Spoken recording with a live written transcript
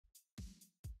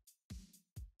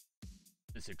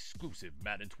This exclusive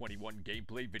Madden 21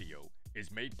 gameplay video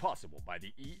is made possible by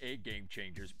the EA Game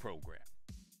Changers program.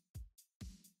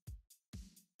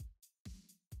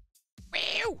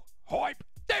 Meow! Hype!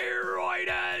 There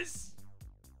it is!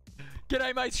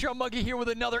 G'day mates, trumpetmonkey here with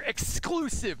another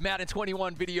exclusive Madden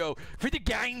 21 video for the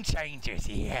Game Changers,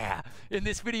 yeah! In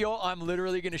this video, I'm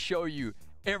literally going to show you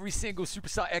every single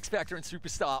Superstar, X Factor, and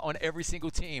Superstar on every single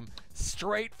team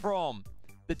straight from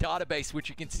the database, which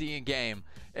you can see in game,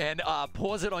 and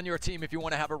pause it on your team if you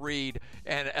want to have a read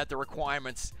and at the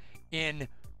requirements in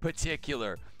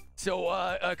particular. So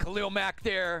Khalil Mack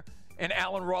there and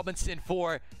Allen Robinson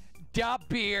for the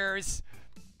Bears.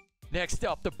 Next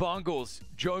up, the Bungles,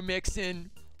 Joe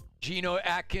Mixon, Geno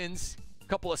Atkins, a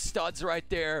couple of studs right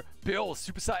there. Bills,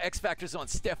 Superstar X Factors on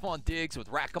Stephon Diggs with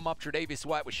Rack 'em Up. Tre'Davious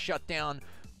White was shut down.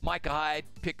 Micah Hyde,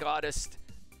 pick artist,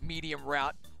 medium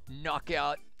route,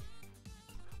 knockout.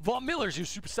 Von Miller's your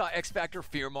Superstar X Factor,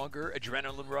 Fearmonger,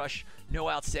 Adrenaline Rush, No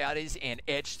Outsiders, and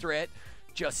Edge Threat.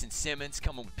 Justin Simmons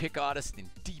coming with pick artist and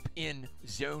deep in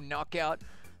zone knockout.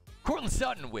 Cortland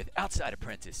Sutton with Outside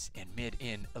Apprentice and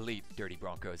mid-in elite Dirty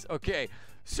Broncos. Okay,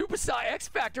 Superstar X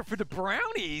Factor for the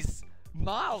Brownies.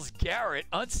 Myles Garrett,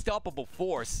 Unstoppable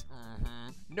Force.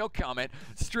 No comment.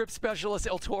 Strip Specialist,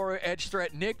 El Toro, Edge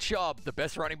Threat. Nick Chubb, the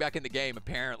best running back in the game,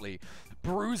 apparently.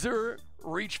 Bruiser,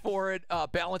 Reach for It,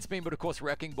 Balance Beam, but of course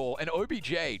Wrecking Ball. And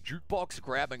OBJ, Jukebox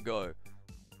Grab and Go.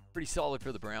 Pretty solid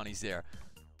for the Brownies there.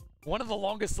 One of the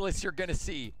longest lists you're going to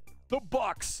see. The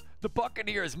Bucks, the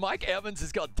Buccaneers. Mike Evans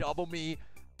has got Double Me,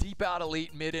 Deep Out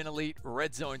Elite, Mid-In Elite,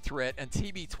 Red Zone Threat, and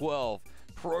TB12.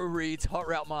 Pro Reads, Hot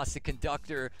Route Master,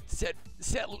 Conductor, Set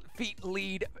Feet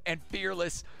Lead, and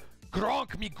Fearless.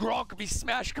 Gronk me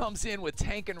Smash comes in with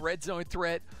Tank and Red Zone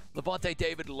Threat. Levante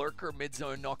David, Lurker,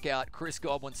 Mid-Zone Knockout. Chris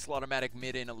Godwin, Slaughtermatic,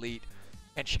 Mid-In Elite.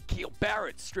 And Shaquille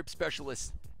Barrett, Strip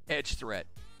Specialist, Edge Threat.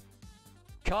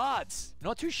 Cards,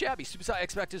 not too shabby. Superstar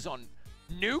X Factors on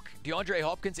Nuke, DeAndre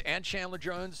Hopkins, and Chandler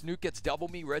Jones. Nuke gets Double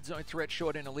Me, Red Zone Threat,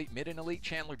 Short and Elite, Mid and Elite.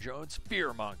 Chandler Jones,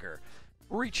 Fearmonger.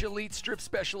 Reach Elite, Strip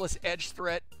Specialist, Edge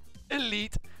Threat,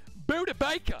 Elite. Buda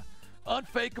Baker,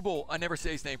 Unfakeable. I never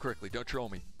say his name correctly. Don't troll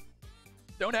me.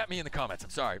 Don't at me in the comments. I'm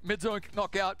sorry. Mid-Zone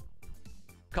Knockout.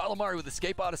 Kyler Murray with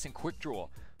Escape Artist and Quick Draw.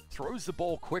 Throws the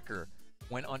ball quicker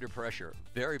when under pressure.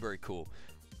 Very, very cool.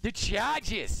 The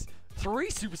Chargers. 3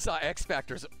 Superstar X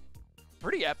Factors.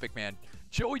 Pretty epic, man.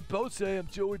 Joey Bosa, I'm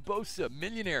Joey Bosa.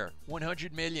 Millionaire,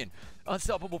 100 million.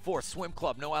 Unstoppable Force, Swim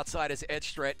Club, No Outsiders,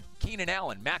 Edge Threat. Keenan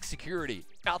Allen, Max Security,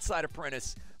 Outside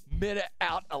Apprentice,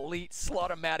 Mid-Out Elite,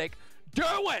 Slaughtermatic.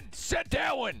 Derwin, Seth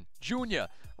Derwin Jr.,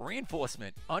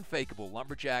 Reinforcement, Unfakeable,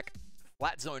 Lumberjack,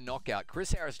 Flat Zone Knockout.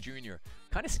 Chris Harris Jr.,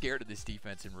 kind of scared of this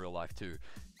defense in real life too.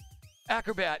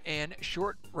 Acrobat and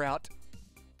Short Route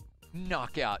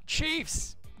Knockout.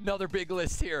 Chiefs. Another big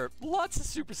list here. Lots of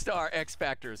Superstar X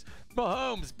Factors.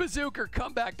 Mahomes, Bazooker,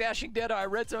 Comeback, Dashing Deadeye,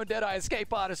 Red Zone Deadeye,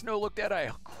 Escape Artist, No Look Deadeye.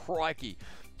 Crikey.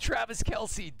 Travis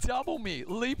Kelce, Double Me,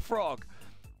 Leapfrog,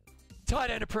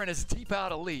 Tight End Apprentice, Deep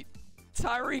Out Elite.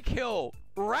 Tyreek Hill,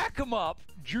 Rack 'em Up,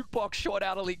 Jukebox Short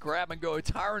Out Elite, Grab and Go.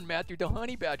 Tyron Matthew, the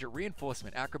Honey Badger,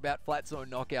 Reinforcement, Acrobat, Flat Zone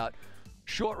Knockout,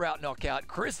 Short Route Knockout.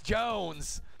 Chris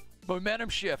Jones, Momentum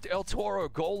Shift, El Toro,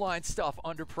 Goal Line Stuff,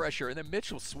 Under Pressure. And then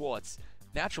Mitchell Swartz,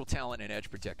 Natural Talent and Edge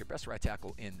Protector, best right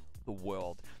tackle in the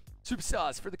world.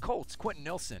 Superstars for the Colts, Quentin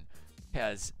Nelson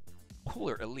has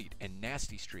Puller Elite and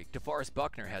Nasty Streak. DeForest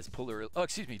Buckner has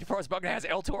DeForest Buckner has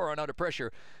El Toro and Under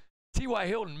Pressure. T.Y.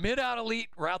 Hilton, Mid-Out Elite,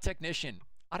 Route Technician.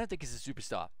 I don't think he's a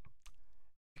superstar.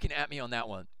 You can at me on that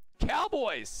one.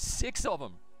 Cowboys, 6 of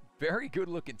them. Very good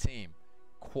looking team.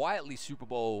 Quietly Super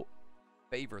Bowl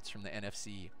favorites from the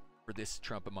NFC for this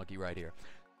trumpetmonkey right here.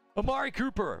 Amari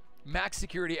Cooper, Max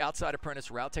Security, Outside Apprentice,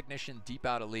 Route Technician, Deep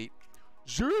Out Elite.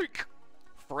 Zeke,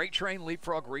 Freight Train,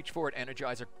 Leapfrog, Reach For It,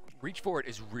 Energizer. Reach For It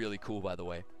is really cool, by the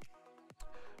way.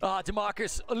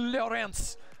 DeMarcus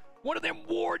Lawrence, one of them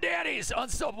War Daddies.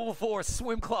 Unstoppable Force,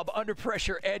 Swim Club, Under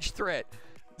Pressure, Edge Threat.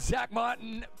 Zach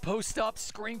Martin, Post Up,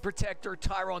 Screen Protector.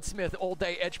 Tyron Smith, All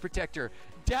Day Edge Protector.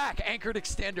 Dak, Anchored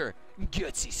Extender.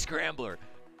 Gutsy Scrambler.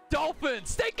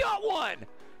 Dolphins, they got one.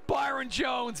 Byron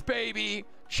Jones, baby.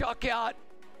 Chuck Out,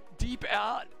 Deep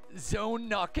Out, Zone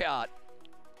Knockout.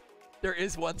 There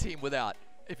is one team without.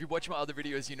 If you watch my other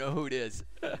videos, you know who it is.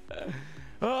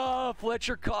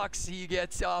 Fletcher Cox, he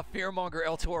gets Fearmonger,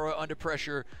 El Toro, Under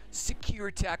Pressure, Secure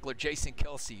Tackler, Jason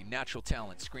Kelsey, Natural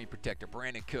Talent, Screen Protector,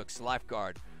 Brandon Cooks,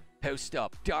 Lifeguard, Post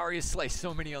Up, Darius Slay,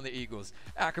 so many on the Eagles,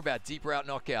 Acrobat, Deep Route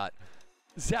Knockout,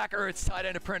 Zach Ertz, Tight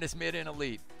End Apprentice, Mid-In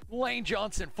Elite, Lane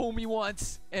Johnson, Fool Me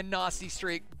Once, and Nasty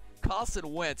Streak.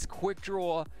 Carson Wentz, Quick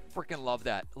Draw, freaking love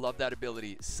that. Love that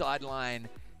ability. Sideline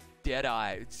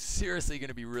Deadeye. It's seriously going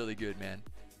to be really good, man.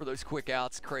 For those quick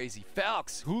outs, crazy.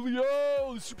 Falks, Julio,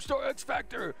 Superstar X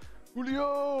Factor,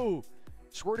 Julio.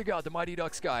 Swear to God, the Mighty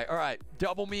Ducks guy. All right,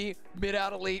 double me,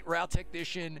 mid-out elite, route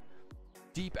technician,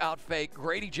 deep out fake,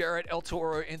 Grady Jarrett, El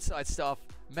Toro, inside stuff,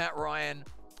 Matt Ryan,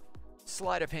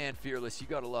 sleight of hand, fearless. You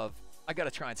got to love. I got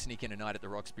to try and sneak in tonight at the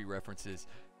Roxby references.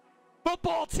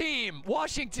 Football team,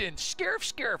 Washington,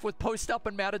 Scarf with post up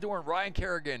and Matador, and Ryan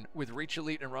Kerrigan with reach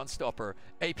elite and run stopper.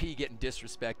 AP getting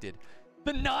disrespected.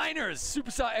 The Niners,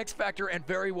 Superstar X Factor and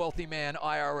very wealthy man,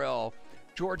 IRL.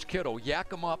 George Kittle,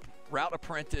 yak him up, route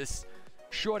apprentice,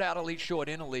 short out elite, short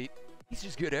in elite. He's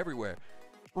just good everywhere.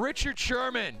 Richard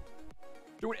Sherman,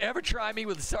 don't ever try me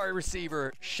with a sorry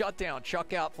receiver. Shut down,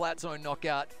 chuck out, flat zone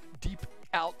knockout, deep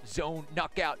out zone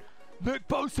knockout. Nick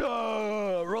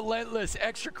Bosa, relentless,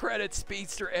 extra credit,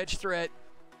 speedster, edge threat.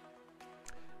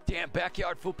 Damn,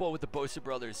 backyard football with the Bosa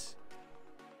brothers.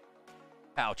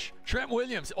 Ouch. Trent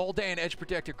Williams, all day an edge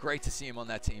protector. Great to see him on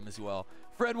that team as well.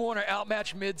 Fred Warner,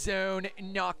 outmatch mid-zone,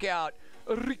 knockout.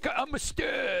 Rika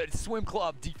Amistad, swim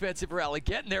club, defensive rally.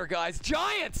 Getting there, guys.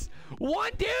 Giants,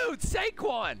 one dude,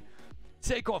 Saquon.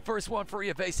 Saquon, first one free,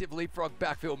 evasive leapfrog,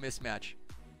 backfield mismatch.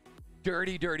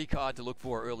 Dirty, dirty card to look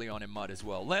for early on in mud as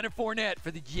well. Leonard Fournette for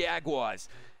the Jaguars.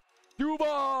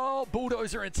 Duval,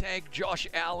 bulldozer and tank, Josh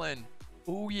Allen.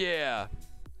 Oh yeah.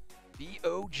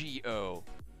 B-O-G-O.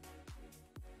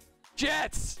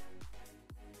 Jets.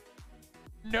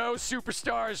 No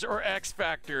superstars or X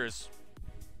Factors.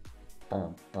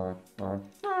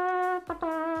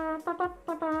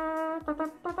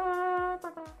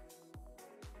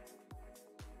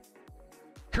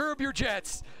 Curb your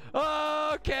Jets.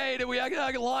 Okay, do we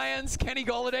have Lions? Kenny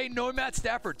Golladay, no Matt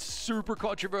Stafford. Super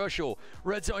controversial.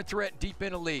 Red zone threat, deep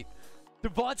in elite.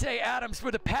 Devontae Adams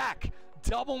for the Pack.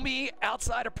 Double me,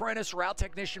 outside apprentice, route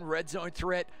technician, red zone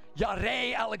threat.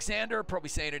 Yare Alexander, probably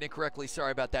saying it incorrectly.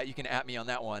 Sorry about that. You can at me on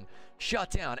that one.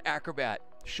 Shutdown, acrobat,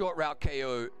 short route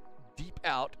KO, deep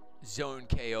out zone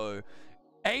KO.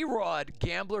 A-Rod,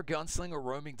 gambler, gunslinger,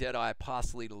 roaming deadeye,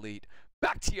 pass lead elite.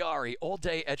 Bakhtiari,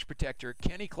 all-day edge protector.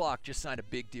 Kenny Clark just signed a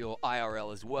big deal,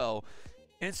 IRL as well.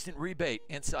 Instant rebate,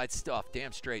 inside stuff,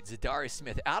 damn straight. Zadarius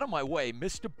Smith, out of my way,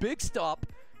 Mr. Big Stop.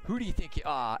 Who do you think you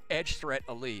are? Edge threat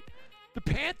elite. The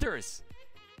Panthers,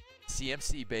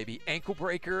 CMC, baby. Ankle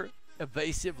breaker,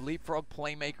 evasive, leapfrog,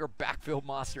 playmaker, backfield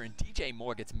master, and DJ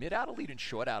Moore gets mid-out elite and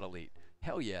short-out elite.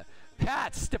 Hell yeah.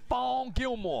 Pats, Stephon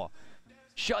Gilmore.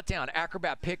 Shutdown,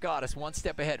 acrobat, pick artist, one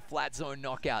step ahead, flat zone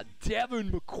knockout.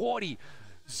 Devin McQuarrie,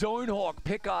 zone hawk,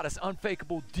 pick artist,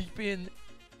 unfakeable, deep in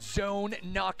zone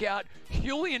knockout.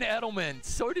 Julian Edelman,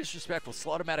 so disrespectful,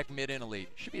 slotomatic mid-in elite.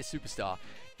 Should be a superstar.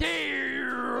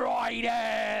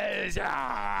 Raiders!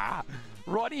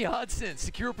 Rodney Hudson,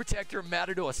 secure protector,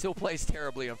 Matador, still plays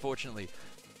terribly, unfortunately.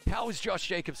 How is Josh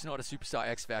Jacobs not a superstar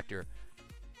X Factor?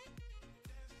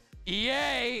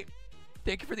 EA!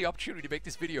 Thank you for the opportunity to make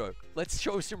this video. Let's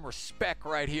show some respect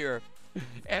right here.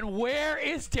 And where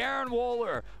is Darren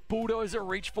Waller? Bulldozer,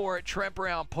 reach for it. Trent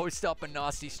Brown, post up a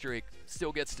nasty streak.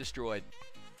 Still gets destroyed.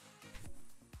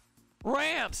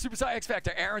 Rams, Superstar X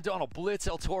Factor, Aaron Donald, Blitz,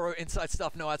 El Toro, inside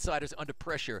stuff, no outsiders, under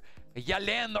pressure.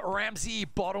 Yalen Ramsey,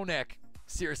 bottleneck.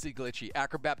 Seriously glitchy.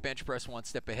 Acrobat, bench press, one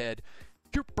step ahead.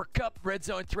 Cooper Cup, red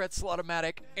zone threat,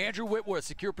 slotomatic. Andrew Whitworth,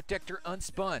 secure protector,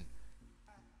 unspun.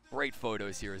 Great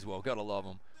photos here as well. Gotta love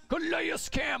them. Calais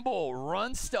Campbell,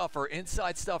 run stuffer,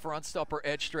 inside stuffer, unstopper,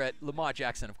 edge threat. Lamar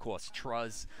Jackson, of course.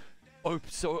 Truz,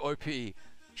 so OP.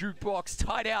 Jukebox,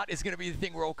 tight out is going to be the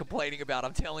thing we're all complaining about.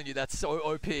 I'm telling you, that's so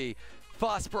OP.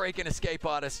 Fast break and escape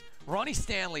artist. Ronnie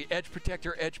Stanley, edge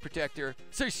protector, edge protector.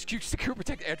 So secure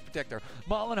protector, edge protector.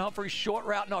 Marlon Humphrey, short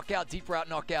route knockout, deep route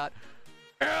knockout.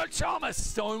 Earl Thomas,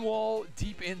 Stonewall,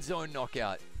 deep end zone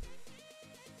knockout.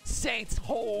 Saints,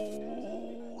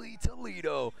 holy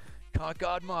Toledo. Can't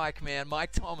guard Mike, man.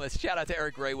 Mike Thomas. Shout out to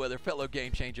Eric Grayweather, fellow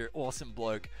game changer. Awesome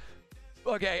bloke.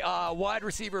 Okay, wide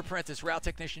receiver apprentice, route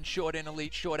technician, short in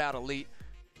elite, short out elite.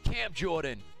 Cam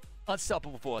Jordan,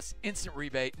 unstoppable force, instant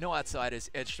rebate, no outsiders,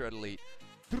 edge threat elite.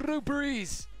 Drew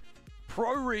Brees,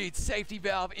 pro read, safety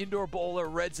valve, indoor bowler,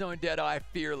 red zone deadeye,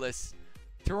 fearless.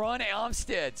 Teron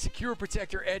Armstead, secure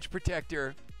protector, edge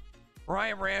protector.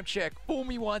 Ryan Ramczyk, fool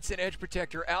me once, an edge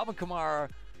protector. Alvin Kamara,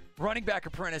 running back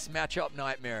apprentice, matchup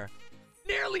nightmare.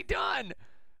 Nearly done.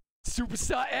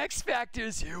 Superstar X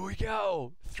Factors, here we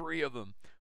go. 3 of them.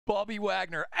 Bobby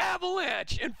Wagner,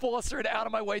 Avalanche, Enforcer, and out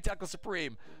of my way, Tackle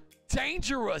Supreme.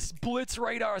 Dangerous, Blitz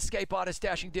Radar, Escape Artist,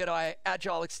 Dashing Deadeye,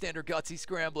 Agile Extender, Gutsy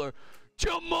Scrambler.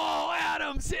 Jamal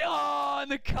Adams,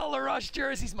 and the Color Rush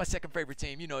jerseys, my second favorite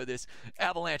team, you know this.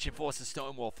 Avalanche, Enforcer,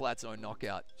 Stonewall, Flat Zone,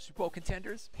 Knockout. Super Bowl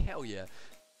contenders? Hell yeah.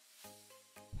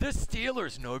 The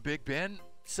Steelers, no Big Ben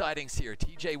sightings here.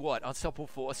 TJ Watt, unstoppable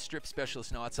force, strip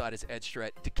specialist, no outsiders, edge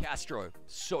threat. DeCastro,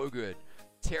 so good.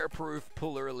 Tear-proof,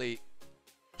 puller elite.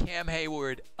 Cam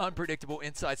Hayward, unpredictable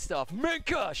inside stuff.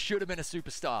 Minka should have been a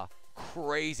superstar.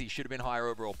 Crazy, should have been higher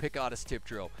overall. Pick artist, tip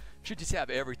drill. Should just have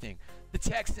everything. The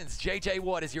Texans, JJ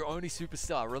Watt is your only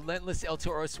superstar. Relentless El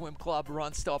Toro Swim Club,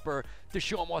 run stopper.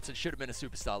 Deshaun Watson should have been a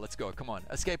superstar. Let's go, come on.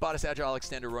 Escape artist, agile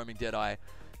extender, roaming Deadeye.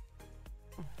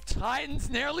 Titans,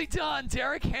 nearly done.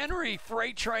 Derrick Henry,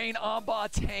 freight train, armbar,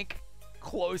 tank,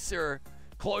 closer,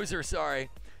 sorry.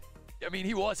 I mean,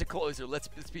 he was a closer, let's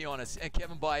be honest. And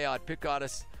Kevin Byard, pick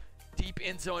artist, deep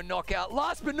end zone knockout.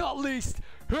 Last but not least,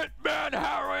 Hitman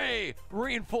Harry,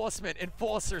 reinforcement,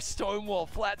 enforcer, stonewall,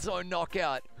 flat zone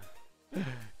knockout.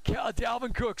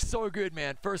 Dalvin Cook, so good,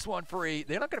 man. First one free.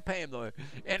 They're not going to pay him, though.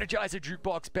 Energizer,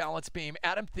 jukebox, balance beam.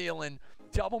 Adam Thielen,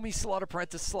 double me, slot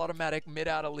apprentice, slot-o-matic,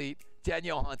 mid-out elite.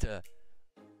 Danielle Hunter,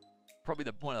 probably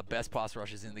one of the best pass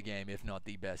rushers in the game, if not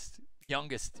the best.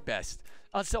 Youngest, best.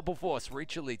 Unstoppable force,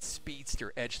 reach elite,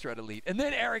 speedster, edge threat elite. And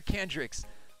then Eric Kendricks,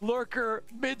 lurker,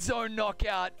 mid-zone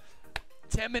knockout.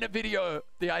 10-minute video.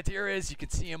 The idea is you can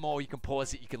see them all. You can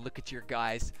pause it. You can look at your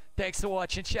guys. Thanks for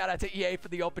watching. Shout out to EA for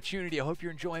the opportunity. I hope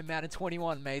you're enjoying Madden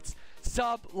 21, mates.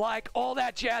 Sub, like, all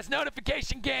that jazz.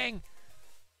 Notification gang.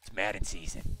 It's Madden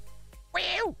season.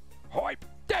 Woo! Hype.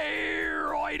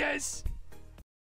 There it is.